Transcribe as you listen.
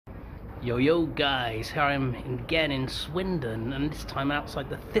Yo guys, here I am again in Swindon, and this time outside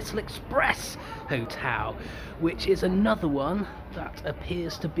the Thistle Express Hotel, which is another one that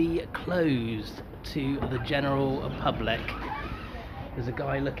appears to be closed to the general public. There's a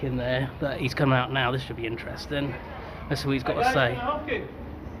guy looking there, but he's come out now. This should be interesting. Let's see what he's got to say. Can I help you?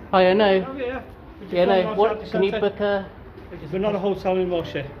 Hi, I know. Oh, yeah. Yeah, no. What? Can you book a? We're not a hotel anymore,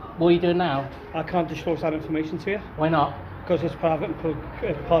 sir. What are you doing now? I can't disclose that information to you. Why not? Because it's private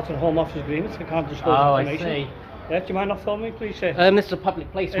and part of the Home Office agreement. I can't disclose information. I see. Yeah, do you mind not filming, please, sir? This is a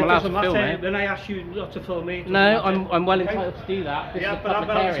public place. I'm It allowed doesn't to film matter. it. Then I ask you not to film me. It doesn't No, matter. I'm well Okay? entitled to do that. This Yeah, is a but I'm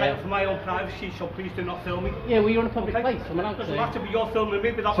public well area. entitled for my own privacy, so please do not film me. Yeah, well, you're in a public Okay? place. I'm allowed Doesn't to. matter, but you're filming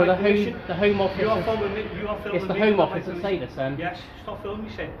me without So my permission. the home office. You are is- filming me. You are filming It's the me Home without my Office that say permission. this, then. Yes, stop filming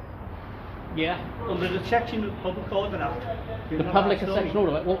me, sir. Yeah. Under the section of the Public Order Act. The public section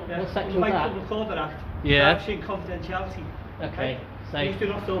order. What section is that? Public Order Act. Yeah. Privacy and confidentiality. Okay. Please do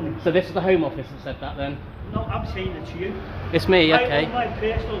not film me. So this is the Home Office that said that then. No, I'm saying it to you. It's me. I Okay. own my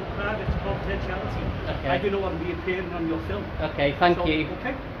personal private confidentiality. Okay. I do not want to be appearing on your film. Okay. Thank So, you.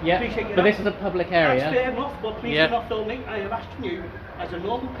 Okay. Yeah. Appreciate your But this help. is a public That's area. fair enough, but please Yeah. do not film me. I am asking you, as a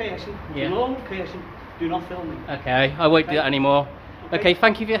normal person, Yeah. do not film me. Okay. I won't do that anymore. Okay.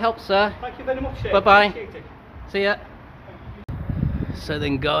 Thank you for your help, sir. Thank you very much, sir. Bye-bye. Appreciate it. See ya. So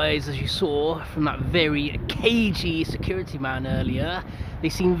then guys, as you saw from that very cagey security man earlier, they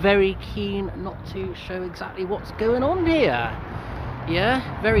seem very keen not to show exactly what's going on here.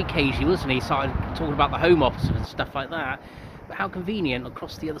 Yeah, very cagey, wasn't he? Started talking about the Home Office and stuff like that. But how convenient,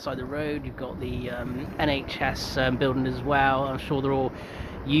 across the other side of the road you've got the NHS building as well. I'm sure they're all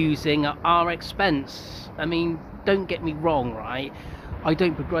using at our expense. I mean, don't get me wrong, right? I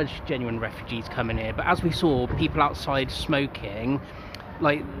don't begrudge genuine refugees coming here, but as we saw, people outside smoking,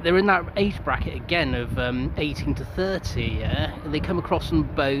 like they're in that age bracket again of 18 to 30, yeah? And they come across on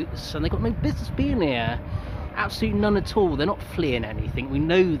boats and they've got no business being here. Absolutely none at all. They're not fleeing anything, we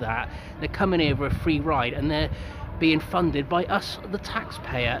know that. They're coming here for a free ride and they're being funded by us, the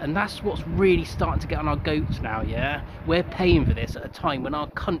taxpayer, and that's what's really starting to get on our goats now, yeah? We're paying for this at a time when our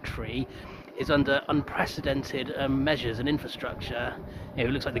country is under unprecedented measures and infrastructure. You know,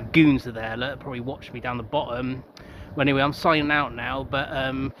 it looks like the goons are there. Look, probably watch me down the bottom. Well, anyway, I'm signing out now, but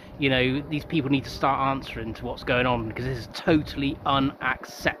you know, these people need to start answering to what's going on, because this is totally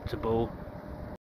unacceptable.